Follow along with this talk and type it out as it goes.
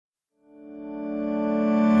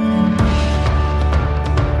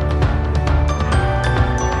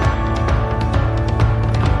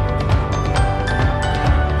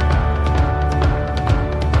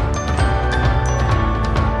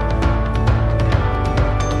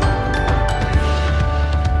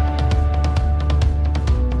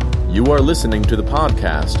You are listening to the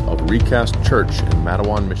podcast of Recast Church in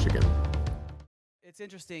Mattawan, Michigan. It's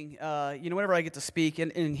interesting, whenever I get to speak,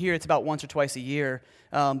 and here it's about once or twice a year,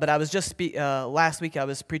 but I was just, last week I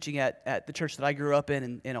was preaching at the church that I grew up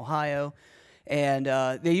in Ohio, and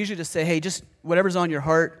they usually just say, hey, just whatever's on your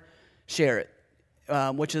heart, share it,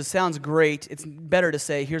 which sounds great. It's better to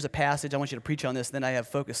say, here's a passage, I want you to preach on this, than I have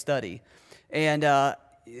focused study. And,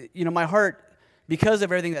 my heart, because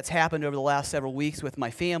of everything that's happened over the last several weeks with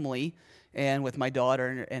my family and with my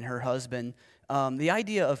daughter and her husband, the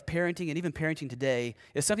idea of parenting and even parenting today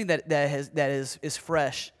is something that is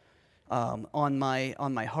fresh on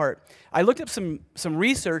my heart. I looked up some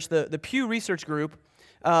research. The Pew Research Group,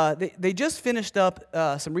 they just finished up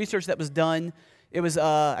some research that was done. It was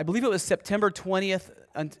I believe it was September 20th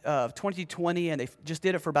of 2020, and they just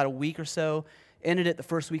did it for about a week or so. Ended it the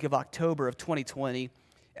first week of October of 2020,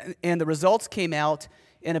 and the results came out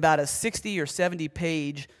in about a 60 or 70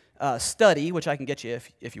 page study, which I can get you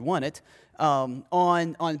if you want it, on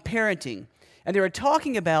parenting. And they were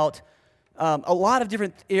talking about a lot of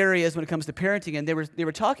different areas when it comes to parenting, and they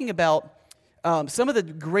were talking about some of the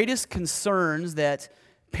greatest concerns that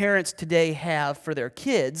parents today have for their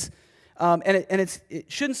kids, and it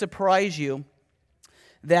shouldn't surprise you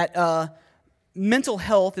that mental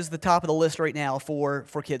health is the top of the list right now for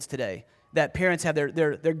kids today. That parents have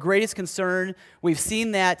their greatest concern. We've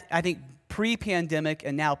seen that, I think, pre-pandemic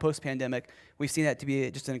and now post-pandemic. We've seen that to be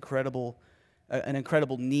just an incredible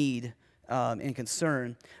need and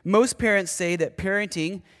concern. Most parents say that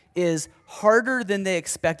parenting is harder than they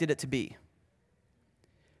expected it to be,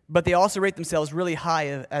 but they also rate themselves really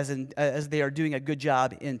high as they are doing a good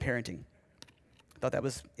job in parenting. I thought that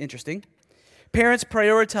was interesting. Parents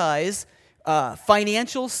prioritize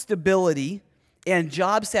financial stability and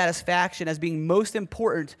job satisfaction as being most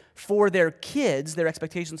important for their kids, their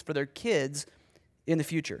expectations for their kids in the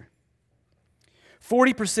future.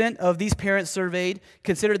 40% of these parents surveyed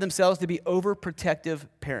consider themselves to be overprotective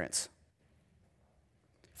parents.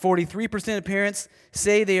 43% of parents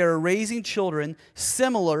say they are raising children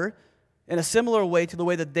in a similar way to the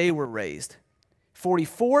way that they were raised.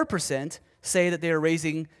 44% say that they are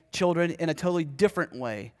raising children in a totally different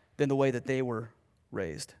way than the way that they were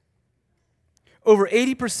raised. Over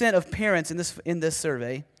 80% of parents in this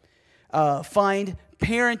survey find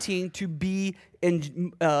parenting to be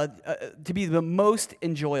the most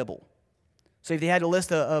enjoyable. So if they had a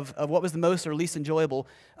list of what was the most or least enjoyable,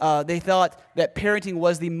 they thought that parenting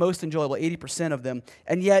was the most enjoyable, 80% of them.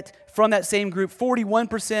 And yet, from that same group,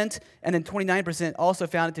 41% and then 29% also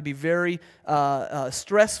found it to be very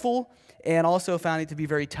stressful and also found it to be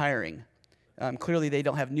very tiring. Clearly, they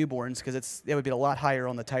don't have newborns because it would be a lot higher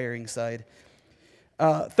on the tiring side.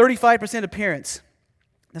 35% of parents,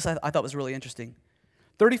 this I thought was really interesting,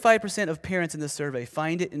 35% of parents in this survey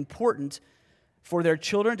find it important for their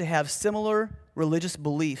children to have similar religious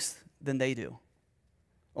beliefs than they do.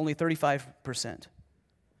 Only 35%.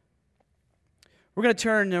 We're going to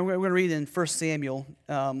turn, we're going to read in 1 Samuel.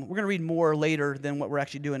 We're going to read more later than what we're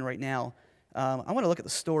actually doing right now. I want to look at the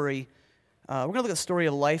story. We're going to look at the story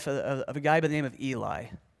of life of a guy by the name of Eli.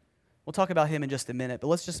 We'll talk about him in just a minute, but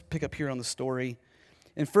let's just pick up here on the story.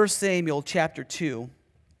 In 1 Samuel chapter 2,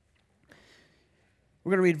 we're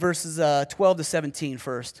going to read verses 12 to 17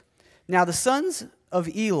 first. Now the sons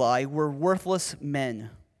of Eli were worthless men.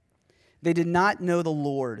 They did not know the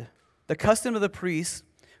Lord. The custom of the priests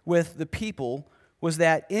with the people was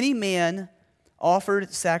that any man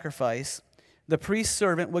offered sacrifice, the priest's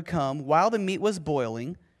servant would come while the meat was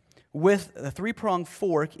boiling with a three-pronged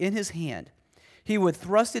fork in his hand. He would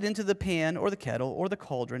thrust it into the pan or the kettle or the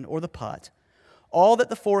cauldron or the pot. All that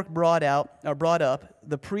the fork brought up,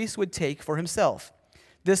 the priest would take for himself.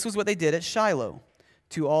 This was what they did at Shiloh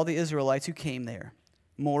to all the Israelites who came there.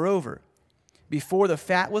 Moreover, before the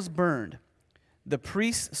fat was burned, the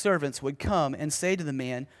priest's servants would come and say to the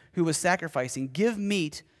man who was sacrificing, "Give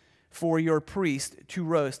meat for your priest to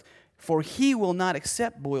roast, for he will not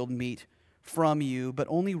accept boiled meat from you, but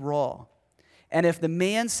only raw." And if the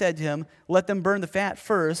man said to him, "Let them burn the fat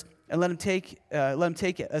first, and let him take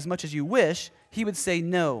it as much as you wish," he would say,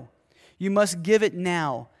 "No, you must give it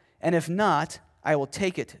now, and if not, I will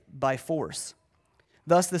take it by force."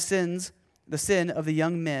 Thus the sin of the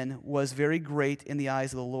young men was very great in the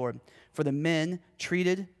eyes of the Lord, for the men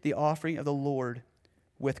treated the offering of the Lord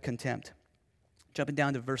with contempt. Jumping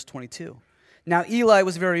down to verse 22. Now Eli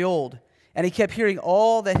was very old, and he kept hearing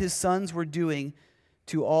all that his sons were doing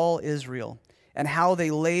to all Israel, and how they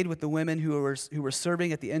laid with the women who were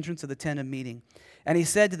serving at the entrance of the tent of meeting. And he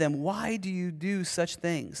said to them, "Why do you do such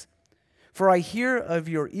things? For I hear of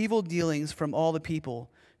your evil dealings from all the people.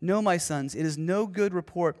 No, my sons, it is no good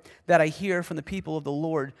report that I hear from the people of the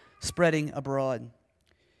Lord spreading abroad.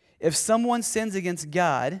 If someone sins against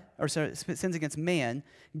God, or sorry, sins against man,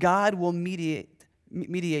 God will mediate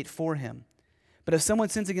for him. But if someone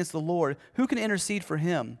sins against the Lord, who can intercede for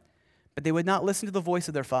him? But they would not listen to the voice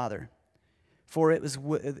of their father, for it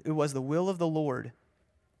was the will of the Lord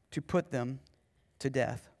to put them to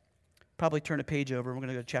death. Probably turn a page over. We're going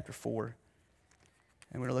to go to chapter 4,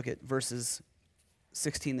 and we're going to look at verses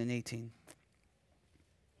 16 and 18.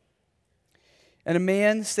 And a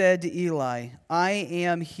man said to Eli, I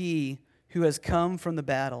am he who has come from the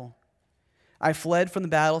battle. I fled from the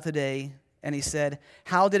battle today. And he said,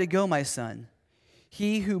 how did it go, my son?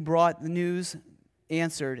 He who brought the news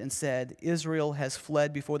answered and said, Israel has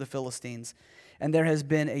fled before the Philistines, and there has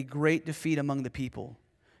been a great defeat among the people.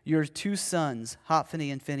 Your 2 sons, Hophni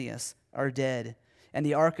and Phinehas, are dead, and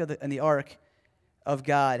the ark of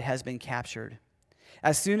God has been captured.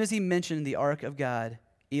 As soon as he mentioned the ark of God,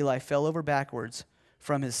 Eli fell over backwards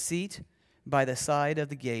from his seat by the side of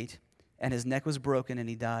the gate, and his neck was broken, and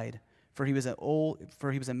he died. For the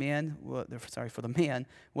man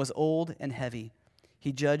was old and heavy.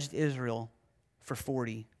 He judged Israel for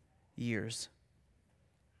 40 years.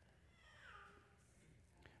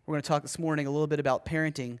 We're going to talk this morning a little bit about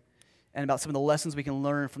parenting and about some of the lessons we can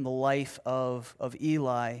learn from the life of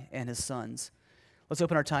Eli and his sons. Let's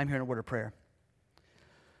open our time here in a word of prayer.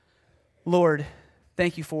 Lord,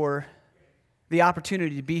 thank you for the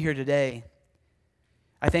opportunity to be here today.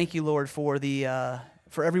 I thank you, Lord, for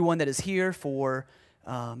everyone that is here, for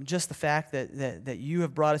just the fact that you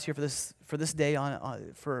have brought us here for this day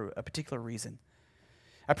for a particular reason.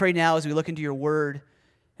 I pray now as we look into your word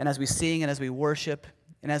and as we sing and as we worship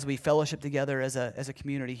and as we fellowship together as a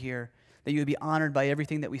community here, that you would be honored by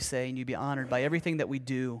everything that we say and you'd be honored by everything that we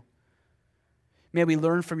do. May we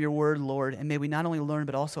learn from your word, Lord, and may we not only learn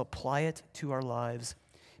but also apply it to our lives.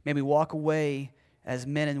 May we walk away as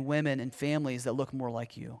men and women and families that look more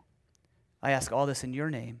like you. I ask all this in your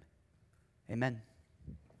name. Amen.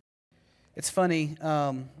 It's funny.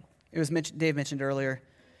 It was Dave mentioned earlier.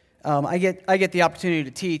 I get the opportunity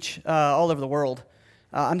to teach all over the world.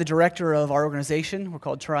 I'm the director of our organization. We're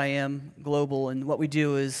called Tri-Am Global, and what we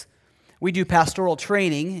do is we do pastoral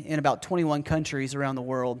training in about 21 countries around the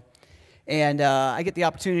world. And I get the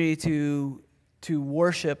opportunity to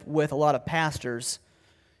worship with a lot of pastors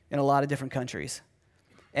in a lot of different countries.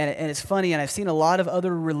 And it's funny, and I've seen a lot of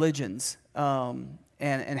other religions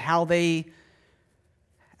and how they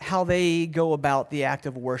go about the act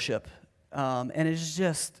of worship. And it's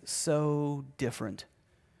just so different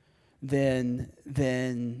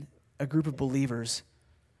than a group of believers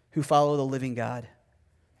who follow the living God.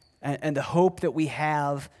 And the hope that we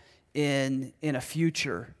have in a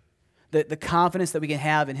future, the confidence that we can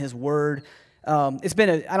have in His Word. It's been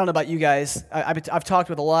I don't know about you guys. I've talked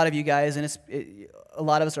with a lot of you guys, and a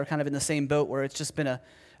lot of us are kind of in the same boat where it's just been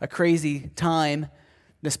a crazy time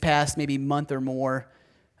this past maybe month or more.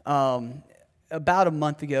 About a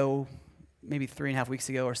month ago, maybe 3.5 weeks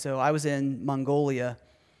ago or so, I was in Mongolia,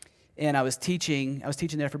 and I was teaching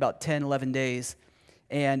there for about 10, 11 days.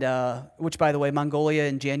 And which, by the way, Mongolia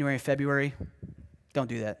in January and February, don't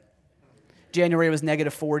do that. January was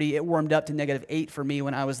 -40. It warmed up to -8 for me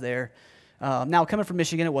when I was there. Now, coming from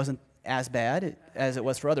Michigan, it wasn't as bad as it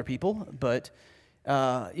was for other people, but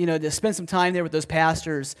to spend some time there with those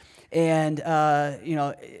pastors, and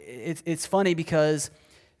it's funny because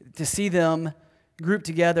to see them grouped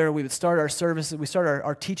together, we would start our services, we start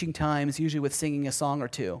our teaching times usually with singing a song or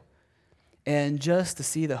two. And just to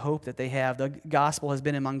see the hope that they have. The gospel has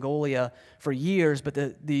been in Mongolia for years, but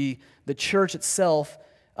the church itself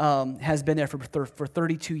has been there for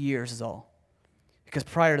 32 years is all. Because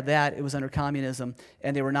prior to that, it was under communism,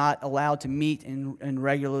 and they were not allowed to meet and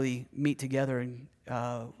regularly meet together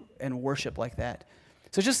and worship like that.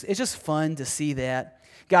 So it's just fun to see that.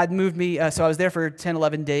 God moved me, so I was there for 10,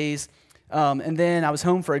 11 days, and then I was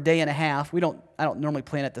home for a day and a half. I don't normally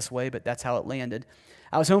plan it this way, but that's how it landed.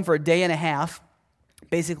 I was home for a day and a half,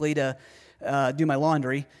 basically to do my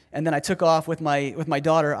laundry, and then I took off with my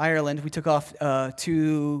daughter, Ireland. We took off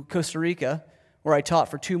to Costa Rica, where I taught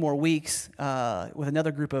for 2 more weeks with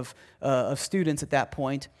another group of students at that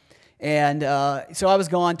point. And so I was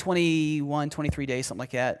gone 21, 23 days, something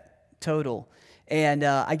like that, total. And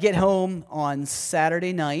I get home on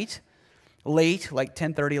Saturday night, late, like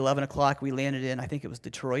 10:30, 11 o'clock. We landed in, I think it was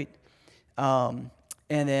Detroit.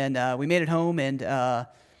 And then we made it home, and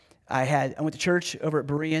I went to church over at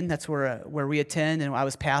Berean. That's where we attend, and I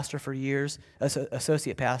was pastor for years,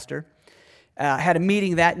 associate pastor. I had a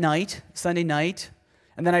meeting that night, Sunday night,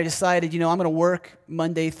 and then I decided, I'm going to work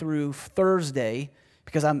Monday through Thursday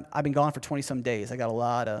because I've been gone for 20-some days. I got a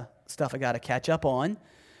lot of stuff I got to catch up on.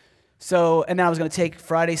 So, and then I was going to take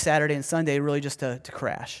Friday, Saturday, and Sunday really just to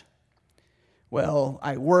crash. Well,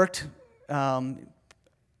 I worked. Coming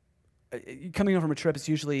home from a trip, it's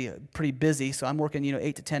usually pretty busy, so I'm working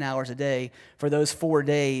 8 to 10 hours a day for those 4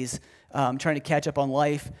 days, trying to catch up on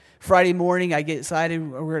life. Friday morning, I get excited.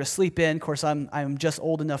 We're going to sleep in. Of course, I'm just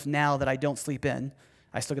old enough now that I don't sleep in.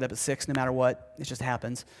 I still get up at 6 no matter what. It just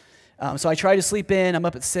happens. So I try to sleep in. I'm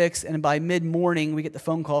up at 6, and by mid-morning, we get the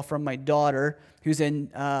phone call from my daughter, who's in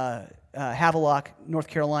Havelock, North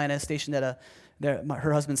Carolina, stationed at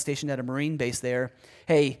her husband's stationed at a Marine base there.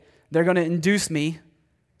 Hey, they're going to induce me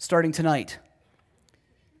starting tonight.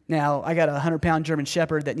 Now, I got a 100-pound German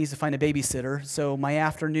Shepherd that needs to find a babysitter, so my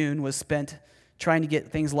afternoon was spent trying to get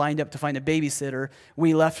things lined up to find a babysitter.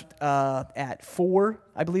 We left at 4,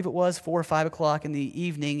 I believe it was, 4 or 5 o'clock in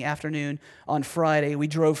the afternoon on Friday. We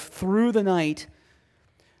drove through the night,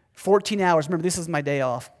 14 hours. Remember, this is my day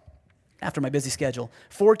off after my busy schedule.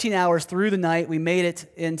 14 hours through the night. We made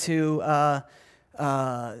it into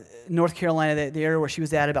North Carolina, the area where she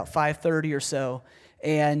was at about 5:30 or so.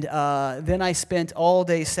 And then I spent all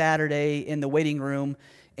day Saturday in the waiting room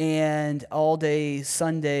and all day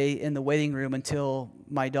Sunday in the waiting room until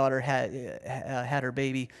my daughter had her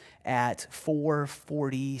baby at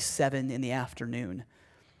 4:47 in the afternoon.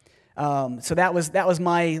 So that was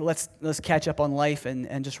my let's catch up on life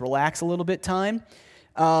and just relax a little bit time.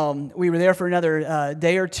 We were there for another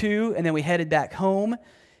day or two, and then we headed back home.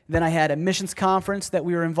 Then I had a missions conference that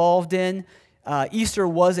we were involved in. Easter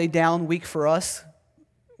was a down week for us,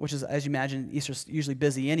 which is, as you imagine, Easter's usually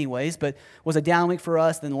busy anyways, but was a down week for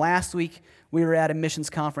us. Then last week, we were at a missions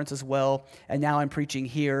conference as well, and now I'm preaching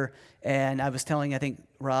here. And I was telling, I think,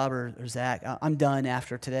 Rob or Zach, I'm done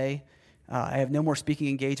after today. I have no more speaking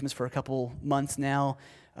engagements for a couple months now,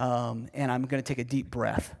 and I'm going to take a deep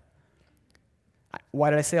breath. Why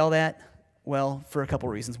did I say all that? Well, for a couple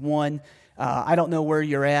reasons. One, I don't know where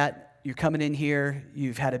you're at. You're coming in here.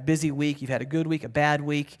 You've had a busy week. You've had a good week, a bad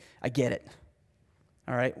week. I get it.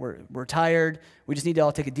 All right, we're tired. We just need to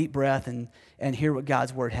all take a deep breath and hear what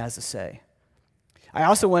God's word has to say. I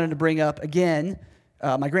also wanted to bring up, again,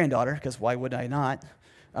 my granddaughter, because why would I not?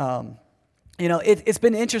 It's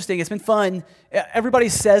been interesting. It's been fun. Everybody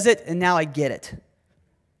says it, and now I get it.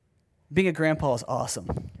 Being a grandpa is awesome.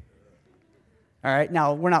 All right,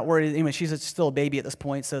 now we're not worried. Anyway, she's still a baby at this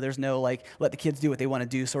point, so there's no, let the kids do what they want to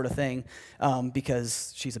do sort of thing,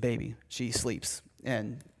 because she's a baby. She sleeps,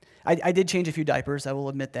 and I did change a few diapers, I will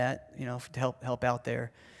admit that, to help out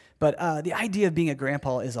there. But the idea of being a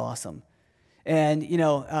grandpa is awesome. And,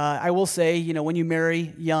 I will say, when you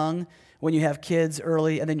marry young, when you have kids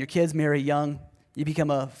early, and then your kids marry young, you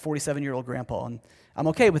become a 47-year-old grandpa. And I'm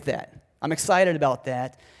okay with that. I'm excited about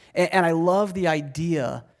that. And I love the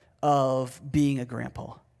idea of being a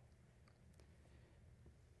grandpa.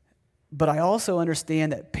 But I also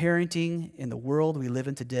understand that parenting in the world we live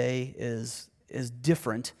in today is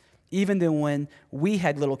different, even than when we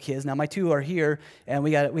had little kids. Now, my two are here, and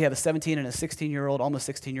we have a 17 and a 16-year-old, almost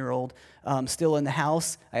 16-year-old, still in the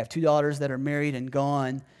house. I have two daughters that are married and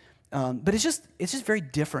gone. But it's just very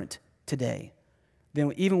different today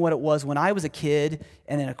than even what it was when I was a kid,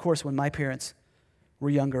 and then, of course, when my parents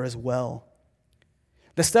were younger as well.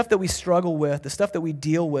 The stuff that we struggle with, the stuff that we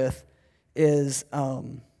deal with is,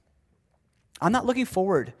 I'm not looking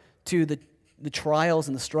forward to the trials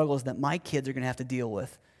and the struggles that my kids are going to have to deal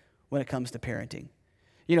with when it comes to parenting.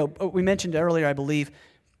 We mentioned earlier, I believe,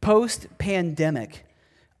 post-pandemic,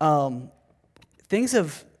 things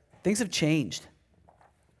have changed.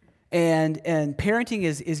 And parenting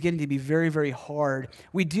is getting to be very, very hard.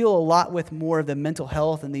 We deal a lot with more of the mental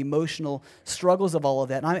health and the emotional struggles of all of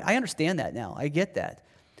that. And I understand that now. I get that.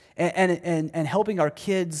 And helping our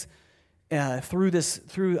kids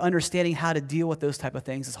through understanding how to deal with those type of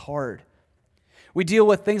things is hard. We deal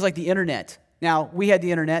with things like the internet. Now, we had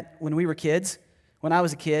the internet when we were kids. When I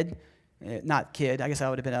was a kid, not kid, I guess I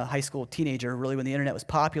would have been a high school teenager, really, when the internet was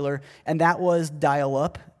popular. And that was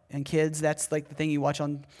dial-up. And kids, that's like the thing you watch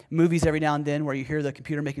on movies every now and then where you hear the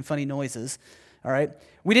computer making funny noises, all right?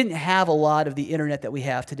 We didn't have a lot of the internet that we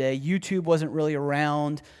have today. YouTube wasn't really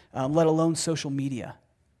around, let alone social media.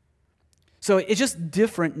 So it's just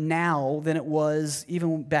different now than it was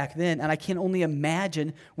even back then. And I can only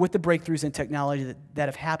imagine with the breakthroughs in technology that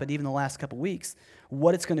have happened even the last couple weeks,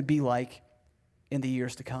 what it's going to be like in the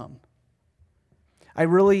years to come. I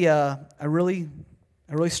really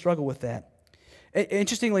struggle with that.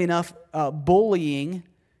 Interestingly enough, bullying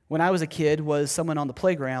when I was a kid was someone on the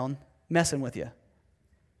playground messing with you.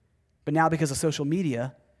 But now because of social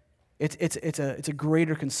media, it's a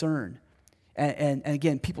greater concern. And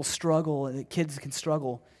again, people struggle, and the kids can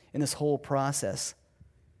struggle in this whole process.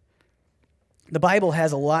 The Bible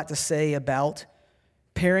has a lot to say about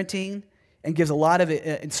parenting and gives a lot of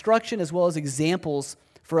instruction as well as examples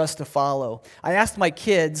for us to follow. I asked my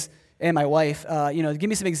kids and my wife, give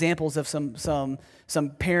me some examples of some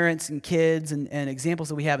parents and kids and examples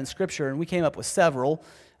that we have in Scripture, and we came up with several.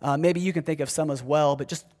 Maybe you can think of some as well, but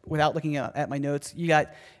just without looking at my notes, you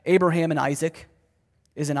got Abraham and Isaac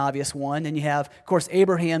is an obvious one, and you have, of course,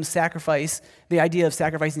 Abraham's sacrifice, the idea of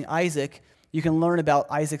sacrificing Isaac. You can learn about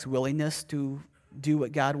Isaac's willingness to do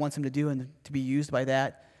what God wants him to do and to be used by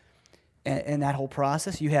that and that whole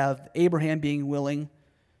process. You have Abraham being willing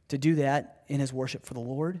to do that in his worship for the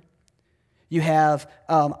Lord. You have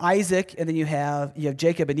Isaac, and then you have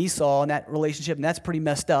Jacob and Esau and that relationship, and that's pretty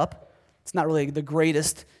messed up. It's not really the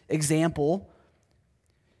greatest example.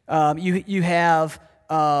 You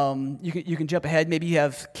can jump ahead. Maybe you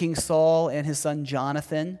have King Saul and his son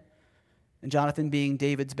Jonathan, and Jonathan being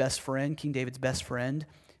David's best friend, King David's best friend,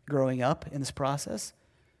 growing up in this process.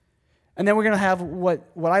 And then we're going to have what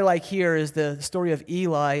I like here is the story of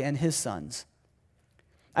Eli and his sons.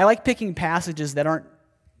 I like picking passages that aren't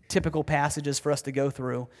typical passages for us to go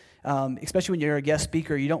through, especially when you're a guest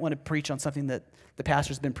speaker. You don't want to preach on something that the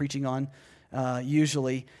pastor's been preaching on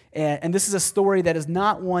usually. And this is a story that is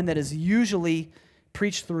not one that is usually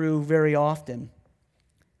preached through very often.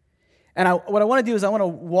 And what I want to do is I want to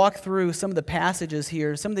walk through some of the passages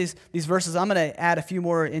here, some of these verses. I'm going to add a few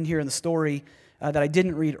more in here in the story that I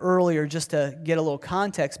didn't read earlier just to get a little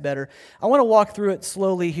context better. I want to walk through it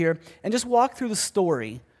slowly here and just walk through the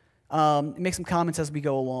story, make some comments as we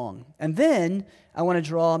go along. And then I want to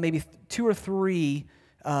draw maybe 2 or 3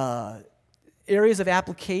 areas of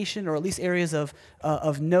application, or at least areas of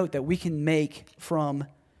note that we can make from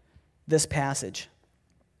this passage.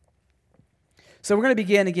 So we're going to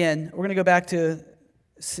begin again. We're going to go back to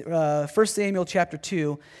 1 Samuel chapter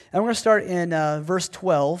 2, and we're going to start in verse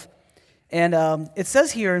 12. And it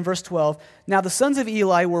says here in verse 12, "Now the sons of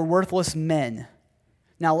Eli were worthless men."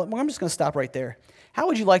 Now, I'm just going to stop right there. How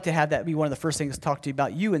would you like to have that be one of the first things to talk to you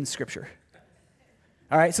about you in Scripture?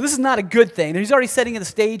 All right, so this is not a good thing. He's already setting the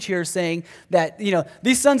stage here saying that,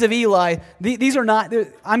 these sons of Eli, these are not,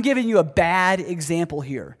 I'm giving you a bad example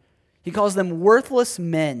here. He calls them worthless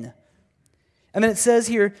men. And then it says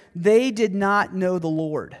here, they did not know the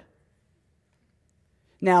Lord.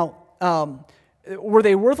 Now, were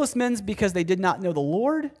they worthless men because they did not know the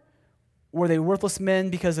Lord? Were they worthless men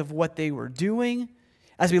because of what they were doing?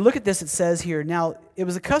 As we look at this, it says here, "Now it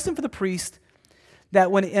was a custom for the priest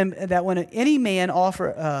that when any man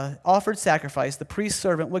offered sacrifice, the priest's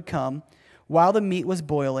servant would come while the meat was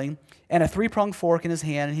boiling, and a 3-pronged fork in his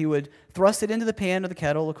hand, and he would thrust it into the pan or the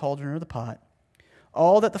kettle, the cauldron, or the pot.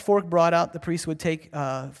 All that the fork brought out, the priest would take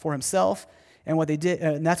for himself, and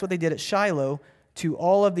that's what they did at Shiloh to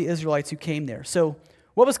all of the Israelites who came there." So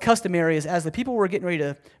what was customary is as the people were getting ready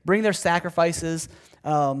to bring their sacrifices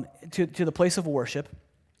to the place of worship,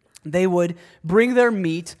 they would bring their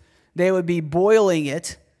meat. They would be boiling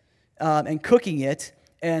it and cooking it,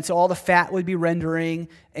 and so all the fat would be rendering,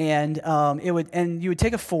 and you would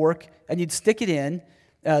take a fork and you'd stick it in.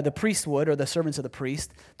 The priest would, or the servants of the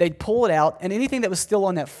priest. They'd pull it out, and anything that was still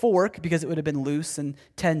on that fork, because it would have been loose and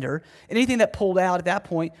tender, anything that pulled out at that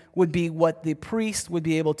point would be what the priest would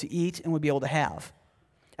be able to eat and would be able to have.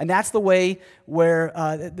 And that's the way where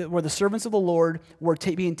the servants of the Lord were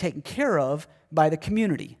being taken care of by the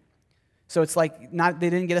community. So it's like they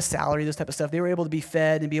didn't get a salary, this type of stuff. They were able to be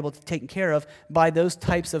fed and be able to be taken care of by those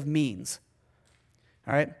types of means.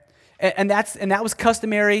 All right, and that was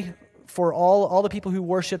customary for all the people who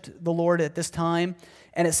worshiped the Lord at this time.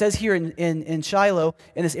 And it says here in Shiloh,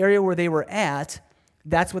 in this area where they were at,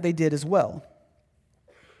 that's what they did as well.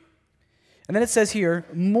 And then it says here,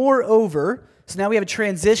 moreover, so now we have a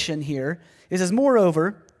transition here. It says,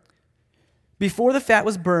 moreover, before the fat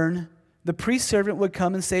was burned, the priest's servant would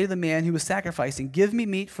come and say to the man who was sacrificing, "Give me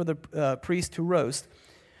meat for the priest to roast,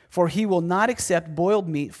 for he will not accept boiled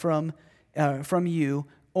meat from you,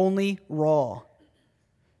 only raw."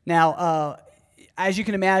 Now, as you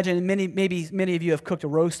can imagine, many of you have cooked a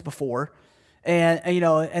roast before, and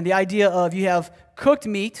the idea of you have cooked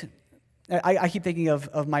meat. I keep thinking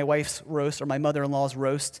of my wife's roast or my mother-in-law's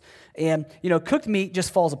roast, and cooked meat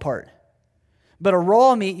just falls apart. But a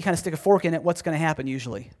raw meat, you kind of stick a fork in it. What's going to happen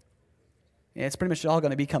usually? Yeah, it's pretty much all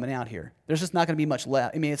going to be coming out here. There's just not going to be much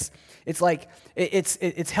left. I mean,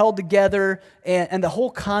 it's held together, and the whole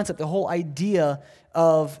concept, the whole idea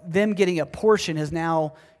of them getting a portion has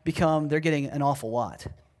now become they're getting an awful lot.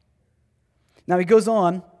 Now he goes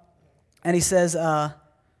on, and he says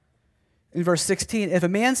in verse 16, "If a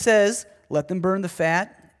man says, let them burn the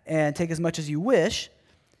fat and take as much as you wish,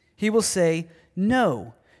 he will say,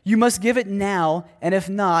 no, you must give it now, and if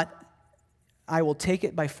not, I will take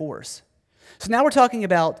it by force. So now we're talking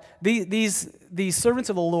about these servants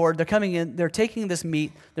of the Lord. They're coming in, they're taking this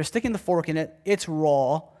meat, they're sticking the fork in it, it's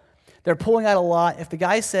raw, they're pulling out a lot. If the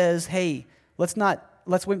guy says, hey, let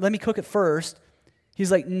me cook it first,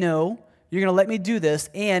 he's like, no, you're going to let me do this,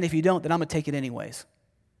 and if you don't, then I'm going to take it anyways.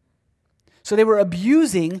 So they were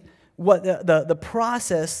abusing what the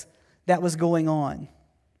process that was going on.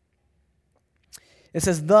 It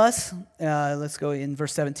says, thus, let's go in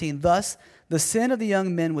verse 17, thus the sin of the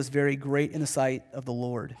young men was very great in the sight of the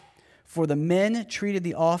Lord, for the men treated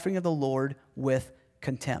the offering of the Lord with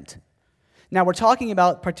contempt. Now we're talking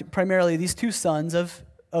about primarily these two sons of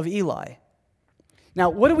Eli. Now,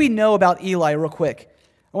 what do we know about Eli real quick?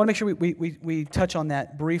 I want to make sure we touch on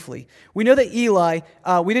that briefly. We know that Eli,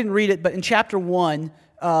 we didn't read it, but in chapter 1,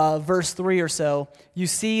 verse 3 or so, you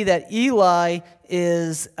see that Eli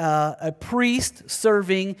is a priest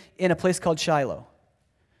serving in a place called Shiloh.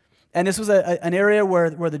 And this was an area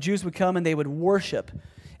where the Jews would come and they would worship.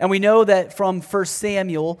 And we know that from 1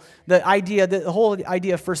 Samuel, the whole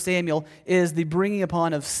idea of 1 Samuel is the bringing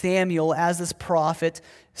upon of Samuel as this prophet.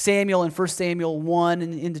 Samuel in 1 Samuel 1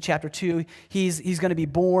 and into chapter 2, he's going to be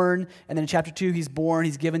born. And then in chapter 2, he's born.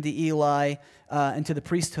 He's given to Eli and to the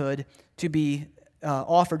priesthood to be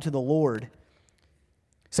offered to the Lord.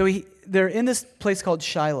 So they're in this place called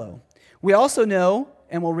Shiloh. We also know,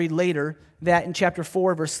 and we'll read later, that in chapter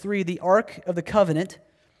 4, verse 3, the Ark of the Covenant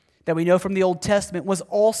that we know from the Old Testament was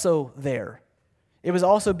also there. It was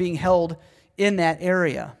also being held in that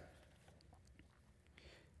area.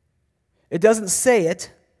 It doesn't say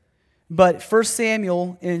it, but 1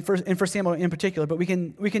 Samuel, in 1 Samuel in particular, but we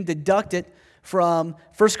can deduct it from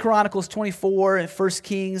 1 Chronicles 24 and 1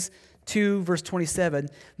 Kings 2, verse 27,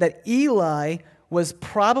 that Eli was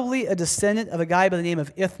probably a descendant of a guy by the name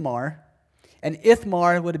of Ithmar, and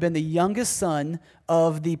Ithmar would have been the youngest son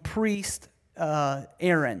of the priest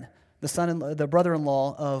Aaron, the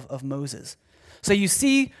brother-in-law of Moses. So you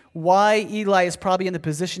see why Eli is probably in the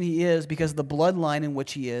position he is because of the bloodline in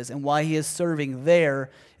which he is, and why he is serving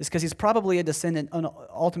there is because he's probably an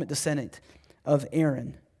ultimate descendant of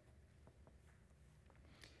Aaron.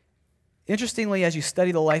 Interestingly, as you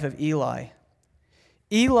study the life of Eli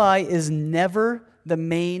is never the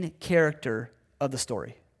main character of the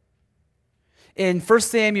story. In 1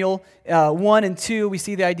 Samuel 1 and 2, we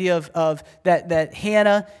see the idea of that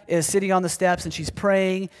Hannah is sitting on the steps and she's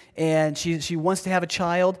praying and she wants to have a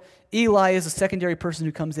child. Eli is a secondary person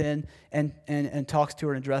who comes in and talks to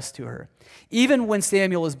her and addresses to her. Even when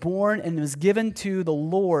Samuel is born and is given to the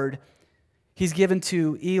Lord, he's given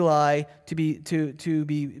to Eli to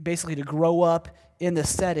be basically to grow up in this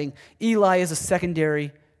setting. Eli is a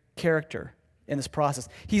secondary character in this process.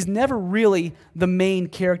 He's never really the main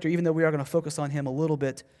character, even though we are going to focus on him a little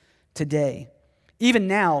bit today. Even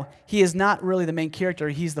now, he is not really the main character.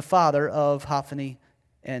 He's the father of Hophni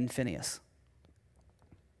and Phinehas.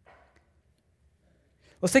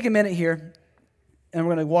 Let's take a minute here, and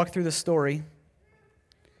we're going to walk through the story.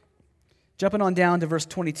 Jumping on down to verse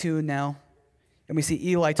 22 now, and we see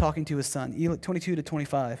Eli talking to his son, 22 to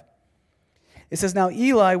 25. It says, now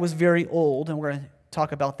Eli was very old, and we're going to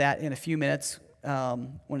talk about that in a few minutes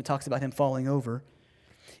when it talks about him falling over.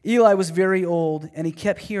 Eli was very old, and he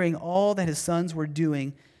kept hearing all that his sons were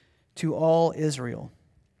doing to all Israel,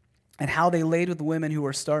 and how they laid with the women who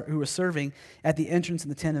were serving at the entrance of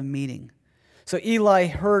the tent of meeting. So Eli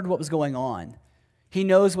heard what was going on. He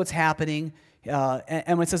knows what's happening.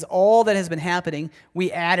 And when it says all that has been happening,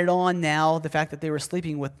 we added on now the fact that they were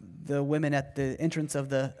sleeping with the women at the entrance of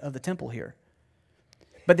the temple here.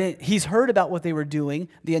 But then he's heard about what they were doing,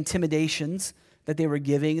 the intimidations that they were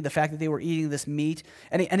giving, the fact that they were eating this meat.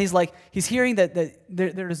 And he's hearing that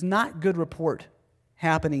there is not good report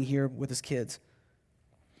happening here with his kids.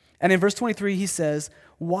 And in verse 23 he says,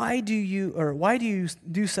 why do you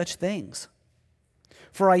do such things?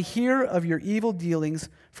 For I hear of your evil dealings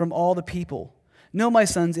from all the people. No, my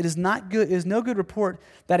sons, it is no good report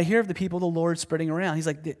that I hear of the people of the Lord spreading around. He's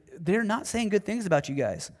like, they're not saying good things about you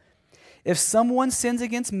guys. If someone sins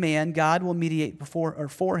against man, God will mediate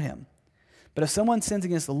for him. But if someone sins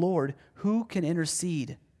against the Lord, who can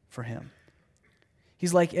intercede for him?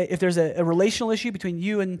 He's like, if there's a relational issue between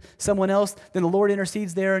you and someone else, then the Lord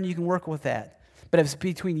intercedes there and you can work with that. But if it's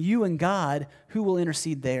between you and God, who will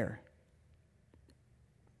intercede there?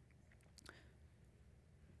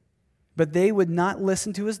 But they would not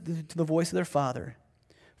listen to the voice of their father,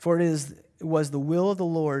 for it was the will of the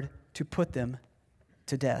Lord to put them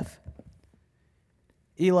to death.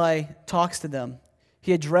 Eli talks to them.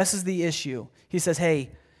 He addresses the issue. He says, hey,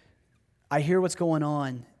 I hear what's going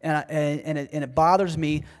on, and it bothers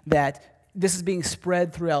me that this is being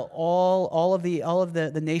spread throughout all of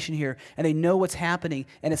the nation here, and they know what's happening,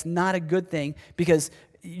 and it's not a good thing because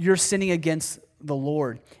you're sinning against the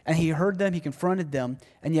Lord. And he heard them, he confronted them,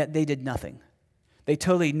 and yet they did nothing. They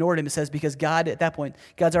totally ignored him. It says because God, at that point,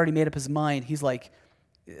 God's already made up his mind. He's like,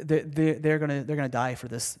 they're gonna die for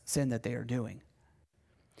this sin that they are doing.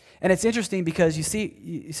 And it's interesting because you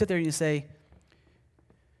sit there and you say,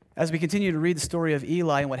 as we continue to read the story of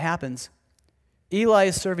Eli and what happens, Eli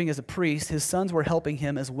is serving as a priest. His sons were helping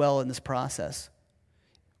him as well in this process.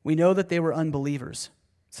 We know that they were unbelievers.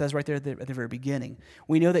 It says right there at the very beginning.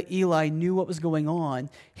 We know that Eli knew what was going on.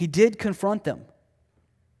 He did confront them.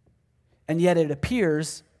 And yet it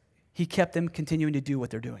appears he kept them continuing to do what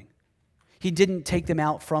they're doing. He didn't take them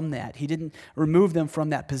out from that. He didn't remove them from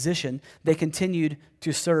that position. They continued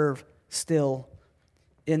to serve still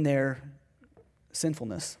in their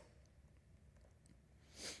sinfulness.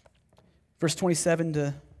 Verse 27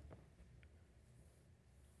 to,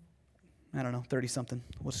 30-something.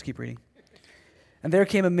 We'll just keep reading. And there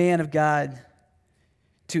came a man of God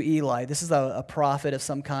to Eli. This is a prophet of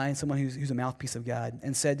some kind, someone who's a mouthpiece of God,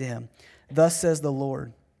 and said to him, thus the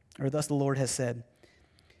Lord has said,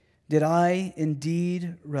 did I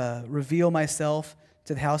indeed reveal myself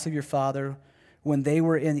to the house of your father when they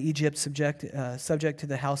were in Egypt subject to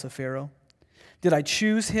the house of Pharaoh? Did I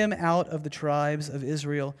choose him out of the tribes of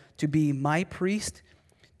Israel to be my priest,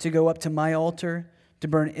 to go up to my altar, to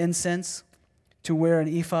burn incense, to wear an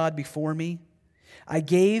ephod before me? I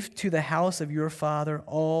gave to the house of your father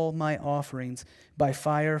all my offerings by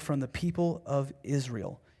fire from the people of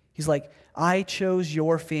Israel. He's like, I chose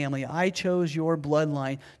your family, I chose your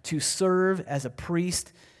bloodline to serve as a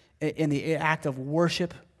priest in the act of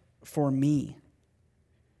worship for me.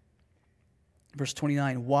 Verse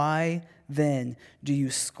 29, why then do you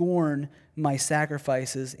scorn my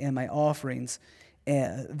sacrifices and my offerings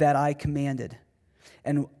that I commanded,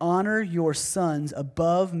 and honor your sons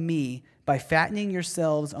above me by fattening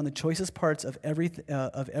yourselves on the choicest parts of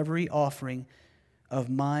every offering of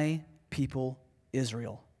my people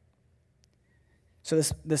Israel? So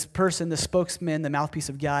this person, the spokesman, the mouthpiece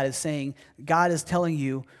of God is saying, God is telling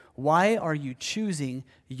you, why are you choosing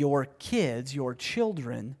your kids, your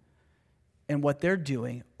children, and what they're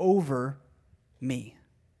doing over me?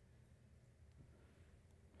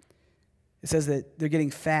 It says that they're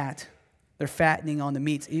getting fat. They're fattening on the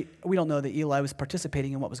meats. We don't know that Eli was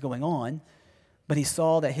participating in what was going on, but he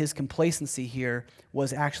saw that his complacency here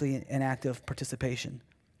was actually an act of participation.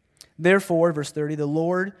 Therefore, verse 30, the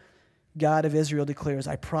Lord God of Israel declares,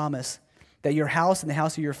 I promise that your house and the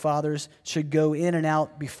house of your fathers should go in and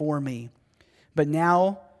out before me. But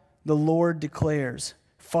now the Lord declares,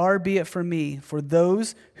 far be it from me, for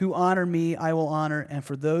those who honor me I will honor, and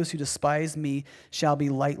for those who despise me shall be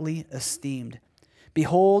lightly esteemed.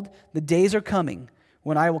 Behold, the days are coming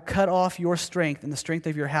when I will cut off your strength and the strength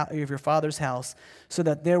of your father's house, so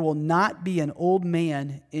that there will not be an old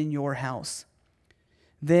man in your house.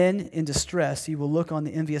 Then in distress you will look on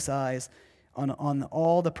the envious eyes on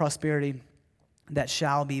all the prosperity that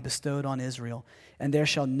shall be bestowed on Israel, and there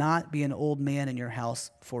shall not be an old man in your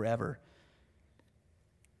house forever.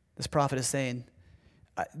 This prophet is saying,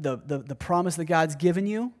 the promise that God's given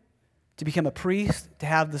you to become a priest, to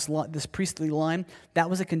have this priestly line, that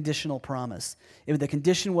was a conditional promise. The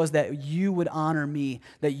condition was that you would honor me,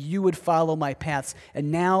 that you would follow my paths,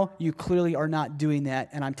 and now you clearly are not doing that,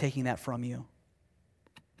 and I'm taking that from you.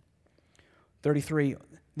 33,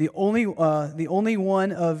 the only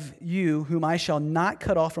one of you whom I shall not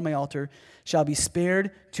cut off from my altar shall be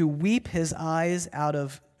spared to weep his eyes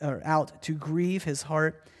out, to grieve his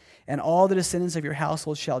heart, and all the descendants of your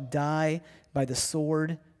household shall die by the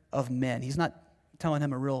sword of men. He's not telling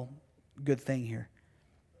him a real good thing here.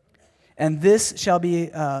 And this shall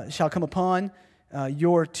come upon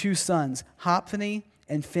your two sons, Hophni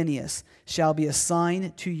and Phinehas, shall be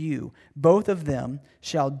assigned to you. Both of them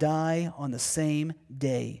shall die on the same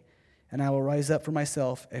day. And I will rise up for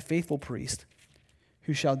myself a faithful priest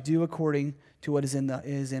who shall do according to what is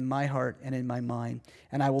in my heart and in my mind.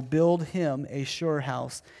 And I will build him a sure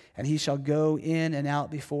house, and he shall go in and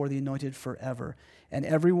out before the anointed forever. And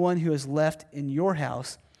everyone who is left in your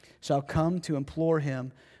house shall come to implore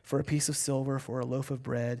him for a piece of silver, for a loaf of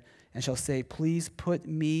bread, and shall say, please put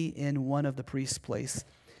me in one of the priest's place,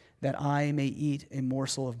 that I may eat a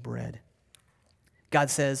morsel of bread. God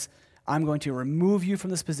says, I'm going to remove you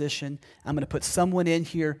from this position. I'm going to put someone in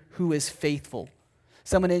here who is faithful,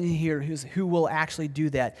 Someone in here who will actually do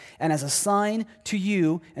that. And as a sign to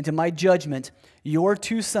you and to my judgment, your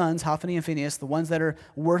two sons, Hophni and Phinehas, the ones that are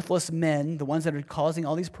worthless men, the ones that are causing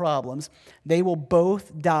all these problems, they will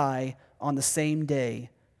both die on the same day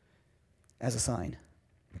as a sign.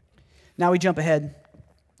 Now we jump ahead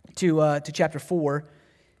to chapter 4,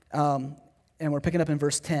 and we're picking up in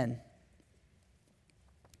verse 10.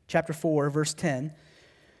 Chapter 4, verse 10.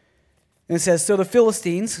 And it says, so the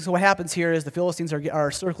Philistines, so what happens here is the Philistines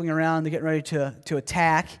are circling around, they're getting ready to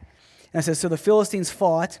attack. And it says, so the Philistines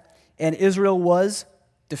fought, and Israel was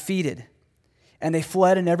defeated. And they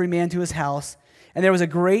fled, and every man to his house. And there was a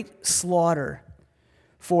great slaughter,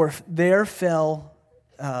 for there fell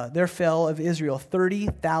of Israel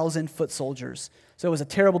 30,000 foot soldiers. So it was a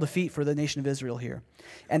terrible defeat for the nation of Israel here.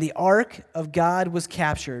 And the ark of God was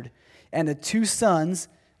captured, and the two sons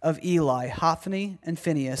of Eli, Hophni and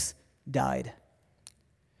Phinehas, died.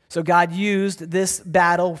 So God used this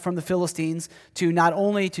battle from the Philistines to not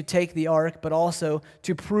only to take the ark, but also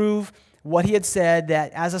to prove what he had said,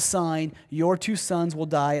 that as a sign, your two sons will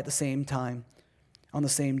die at the same time, on the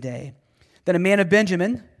same day. Then a man of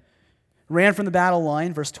Benjamin ran from the battle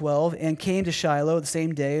line, verse 12, and came to Shiloh the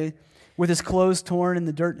same day with his clothes torn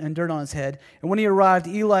and dirt on his head. And when he arrived,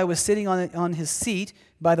 Eli was sitting on his seat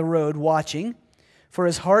by the road watching, for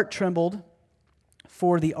his heart trembled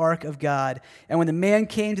for the ark of God. And when the man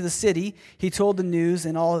came to the city, he told the news,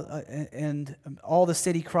 and all the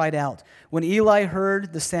city cried out. When Eli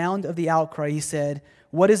heard the sound of the outcry, he said,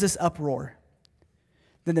 "What is this uproar?"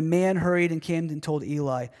 Then the man hurried and came and told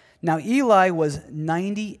Eli. Now Eli was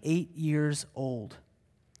 98 years old,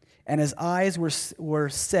 and his eyes were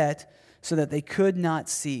set so that they could not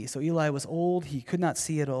see. So Eli was old, he could not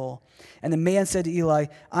see at all. And the man said to Eli,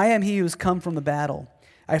 "I am he who has come from the battle.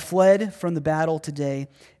 I fled from the battle today."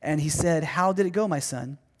 And he said, "How did it go, my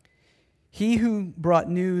son?" He who brought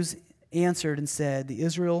news answered and said,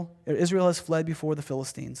 Israel has fled before the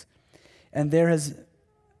Philistines, and there has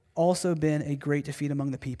also been a great defeat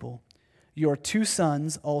among the people. Your two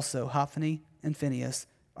sons also, Hophni and Phinehas,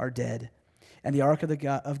 are dead, and the ark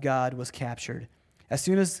of God was captured. As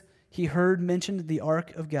soon as he heard mentioned the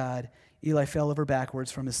ark of God, Eli fell over backwards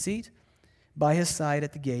from his seat by his side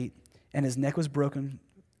at the gate, and his neck was broken.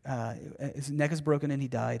 And he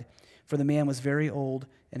died. For the man was very old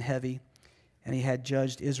and heavy, and he had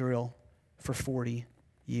judged Israel for 40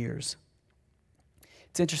 years.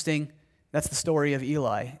 It's interesting. That's the story of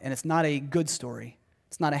Eli, and it's not a good story.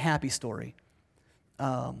 It's not a happy story.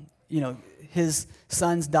 His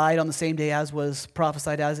sons died on the same day as was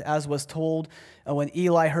prophesied, as was told. When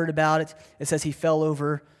Eli heard about it, it says he fell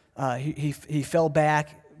over, he fell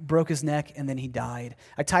back, broke his neck, and then he died.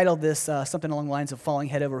 I titled this something along the lines of falling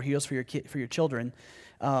head over heels for your children.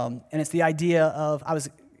 And it's the idea of, I was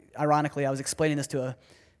explaining this to a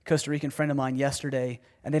Costa Rican friend of mine yesterday,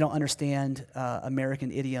 and they don't understand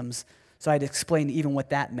American idioms, so I had to explain even what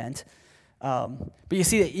that meant. But you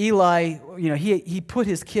see that Eli, he put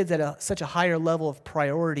his kids at such a higher level of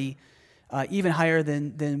priority, even higher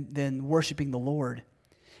than worshiping the Lord.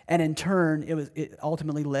 And in turn, it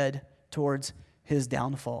ultimately led towards his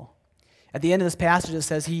downfall. At the end of this passage, it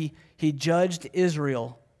says he judged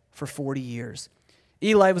Israel for 40 years.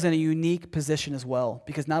 Eli was in a unique position as well,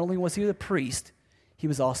 because not only was he the priest, he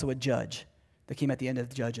was also a judge that came at the end of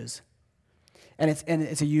the Judges. And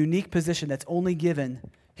it's a unique position that's only given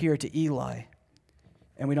here to Eli,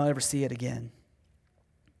 and we don't ever see it again.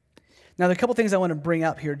 Now, there are a couple things I want to bring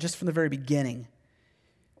up here just from the very beginning.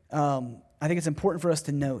 I think it's important for us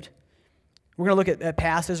to note. We're going to look at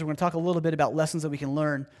passages. We're going to talk a little bit about lessons that we can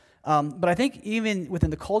learn. But I think even within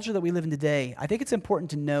the culture that we live in today, I think it's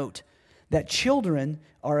important to note that children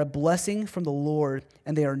are a blessing from the Lord,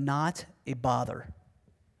 and they are not a bother.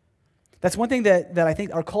 That's one thing that I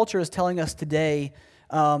think our culture is telling us today,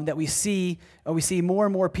 that we see more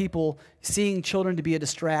and more people seeing children to be a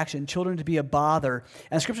distraction, children to be a bother.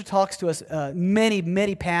 And Scripture talks to us many,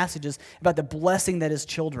 many passages about the blessing that is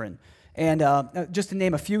children. And just to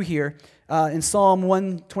name a few here, in Psalm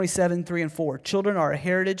 127, 3 and 4, children are a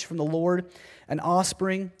heritage from the Lord, an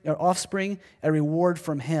offspring, a reward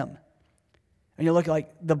from Him. And you look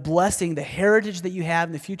like the blessing, the heritage that you have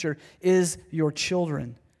in the future is your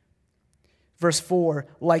children. Verse 4,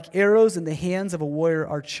 like arrows in the hands of a warrior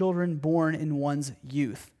are children born in one's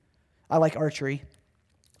youth. I like archery.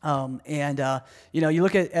 You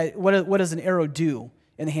look at what does an arrow do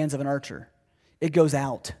in the hands of an archer? It goes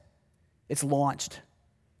out. It's launched.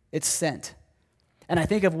 It's sent. And I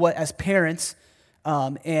think of what, as parents,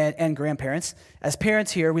 and grandparents. As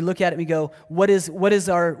parents here, we look at it and we go, what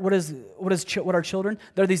are children?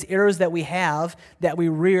 They're these arrows that we have, that we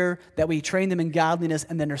rear, that we train them in godliness,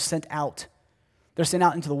 and then they're sent out. They're sent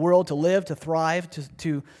out into the world to live, to thrive,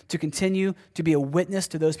 to continue to be a witness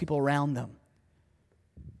to those people around them.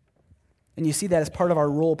 And you see that as part of our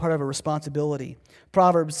role, part of our responsibility.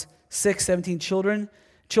 Proverbs 6:17,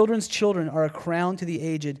 children's children are a crown to the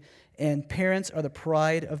aged, and parents are the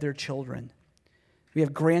pride of their children. We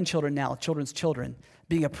have grandchildren now, children's children,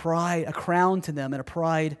 being a crown to them and a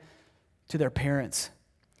pride to their parents.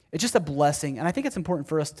 It's just a blessing, and I think it's important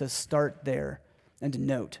for us to start there and to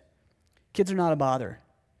note. Kids are not a bother.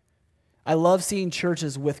 I love seeing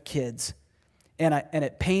churches with kids, and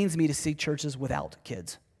it pains me to see churches without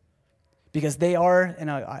kids. Because they are, and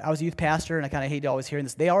I was a youth pastor, and I kind of hate always hearing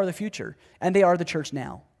this, they are the future, and they are the church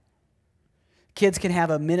now. Kids can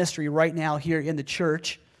have a ministry right now here in the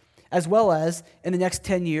church, as well as in the next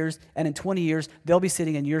 10 years and in 20 years, they'll be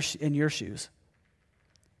sitting in your shoes.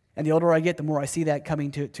 And the older I get, the more I see that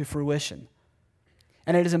coming to fruition.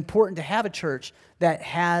 And it is important to have a church that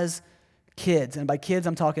has kids, and by kids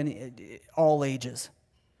I'm talking all ages.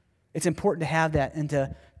 It's important to have that and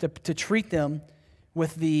to treat them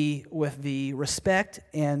with the respect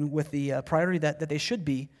and with the priority that they should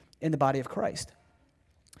be in the body of Christ.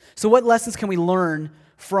 So what lessons can we learn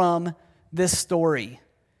from this story?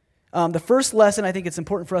 The first lesson I think it's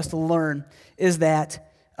important for us to learn is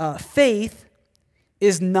that faith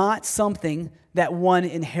is not something that one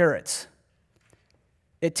inherits.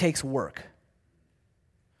 It takes work.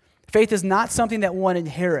 Faith is not something that one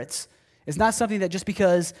inherits. It's not something that just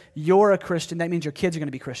because you're a Christian, that means your kids are going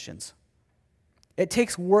to be Christians. It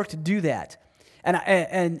takes work to do that.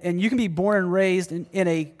 And you can be born and raised in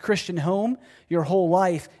a Christian home your whole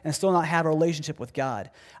life and still not have a relationship with God.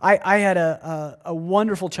 I had a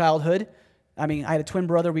wonderful childhood. I mean, I had a twin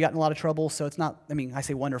brother. We got in a lot of trouble, so it's not, I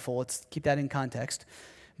say wonderful. Let's keep that in context.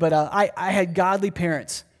 But I had godly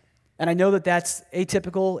parents, and I know that that's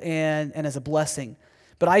atypical and as a blessing.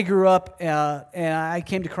 But I grew up, and I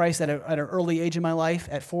came to Christ at an early age in my life.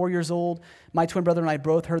 At 4 years old, my twin brother and I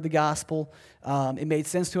both heard the gospel. It made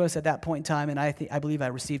sense to us at that point in time, and I believe I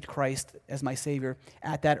received Christ as my Savior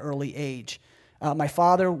at that early age. My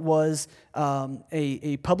father was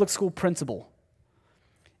a public school principal,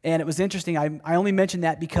 and it was interesting. I only mention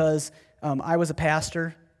that because I was a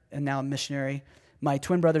pastor, and now I'm a missionary. My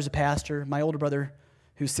twin brother's a pastor. My older brother,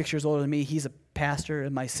 who's 6 years older than me, he's a pastor,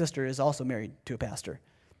 and my sister is also married to a pastor.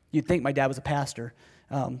 You'd think my dad was a pastor,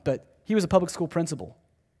 but he was a public school principal.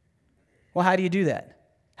 Well, how do you do that?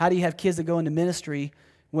 How do you have kids that go into ministry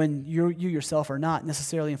when you yourself are not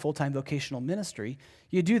necessarily in full-time vocational ministry?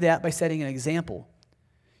 You do that by setting an example.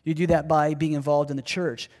 You do that by being involved in the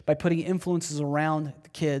church, by putting influences around the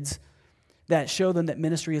kids that show them that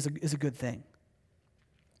ministry is a good thing.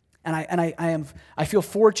 And I feel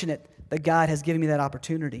fortunate that God has given me that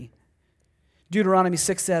opportunity. Deuteronomy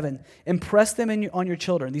 6:7, impress them on your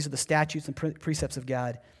children. These are the statutes and precepts of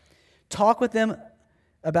God. Talk with them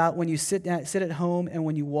about when you sit at home and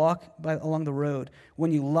when you walk along the road,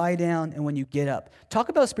 when you lie down and when you get up. Talk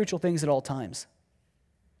about spiritual things at all times.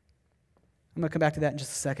 I'm going to come back to that in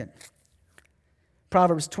just a second.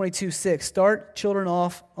 Proverbs 22:6, start children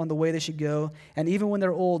off on the way they should go, and even when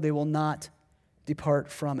they're old, they will not depart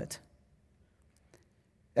from it.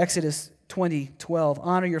 Exodus 20:12,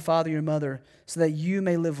 honor your father and your mother so that you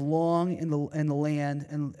may live long in the land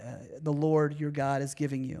and the Lord your God is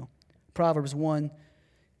giving you. Proverbs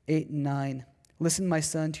 1:8-9, listen, my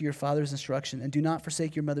son, to your father's instruction, and do not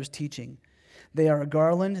forsake your mother's teaching. They are a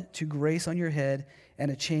garland to grace on your head and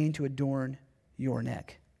a chain to adorn your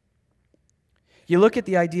neck. You look at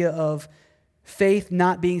the idea of faith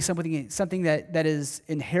not being something that is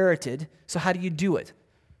inherited. So how do you do it?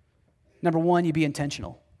 Number one, you be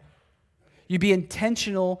intentional. You be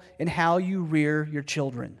intentional in how you rear your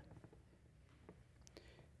children.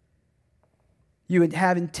 You would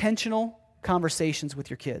have intentional conversations with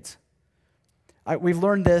your kids. We've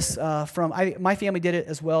learned this from my family did it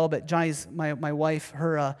as well, but Johnny's my wife,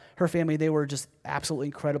 her family, they were just absolutely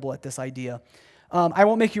incredible at this idea. I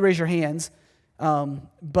won't make you raise your hands,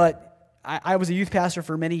 but I was a youth pastor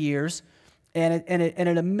for many years, and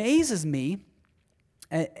it amazes me,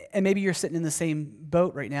 and maybe you're sitting in the same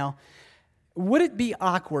boat right now. Would it be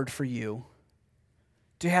awkward for you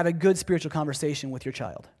to have a good spiritual conversation with your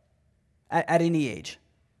child at any age?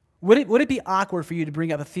 Would it be awkward for you to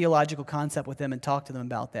bring up a theological concept with them and talk to them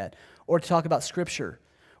about that, or to talk about Scripture,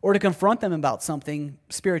 or to confront them about something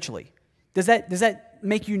spiritually? Does that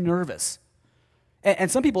make you nervous?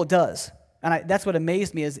 And some people it does. And that's what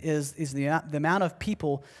amazed me is the amount of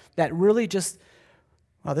people that really just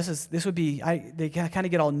Well, they kind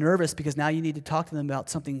of get all nervous because now you need to talk to them about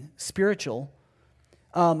something spiritual.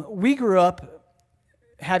 We grew up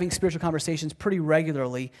having spiritual conversations pretty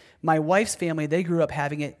regularly. My wife's family, they grew up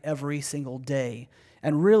having it every single day,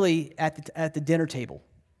 and really at the dinner table.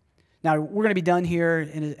 Now, we're going to be done here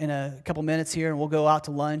in a couple minutes here, and we'll go out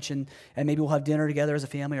to lunch, and maybe we'll have dinner together as a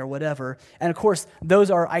family or whatever. And, of course,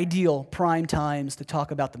 those are ideal prime times to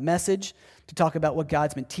talk about the message, to talk about what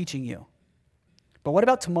God's been teaching you. But what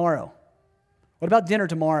about tomorrow? What about dinner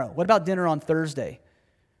tomorrow? What about dinner on Thursday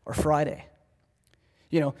or Friday?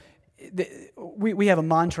 We have a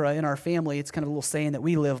mantra in our family. It's kind of a little saying that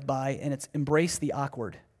we live by, and it's embrace the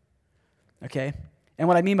awkward. Okay? And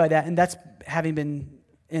what I mean by that, and that's having been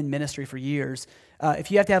in ministry for years,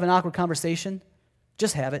 if you have to have an awkward conversation,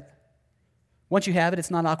 just have it. Once you have it,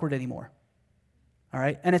 it's not awkward anymore. All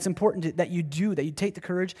right? And it's important that you take the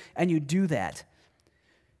courage and you do that.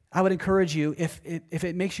 I would encourage you, if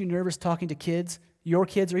it makes you nervous talking to kids, your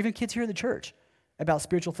kids, or even kids here in the church about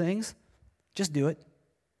spiritual things, just do it.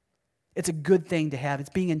 It's a good thing to have. It's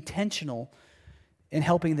being intentional in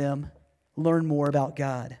helping them learn more about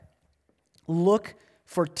God. Look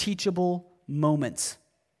for teachable moments.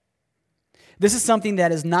 This is something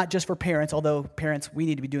that is not just for parents, although parents, we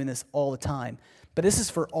need to be doing this all the time, but this is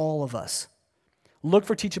for all of us. Look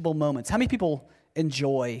for teachable moments. How many people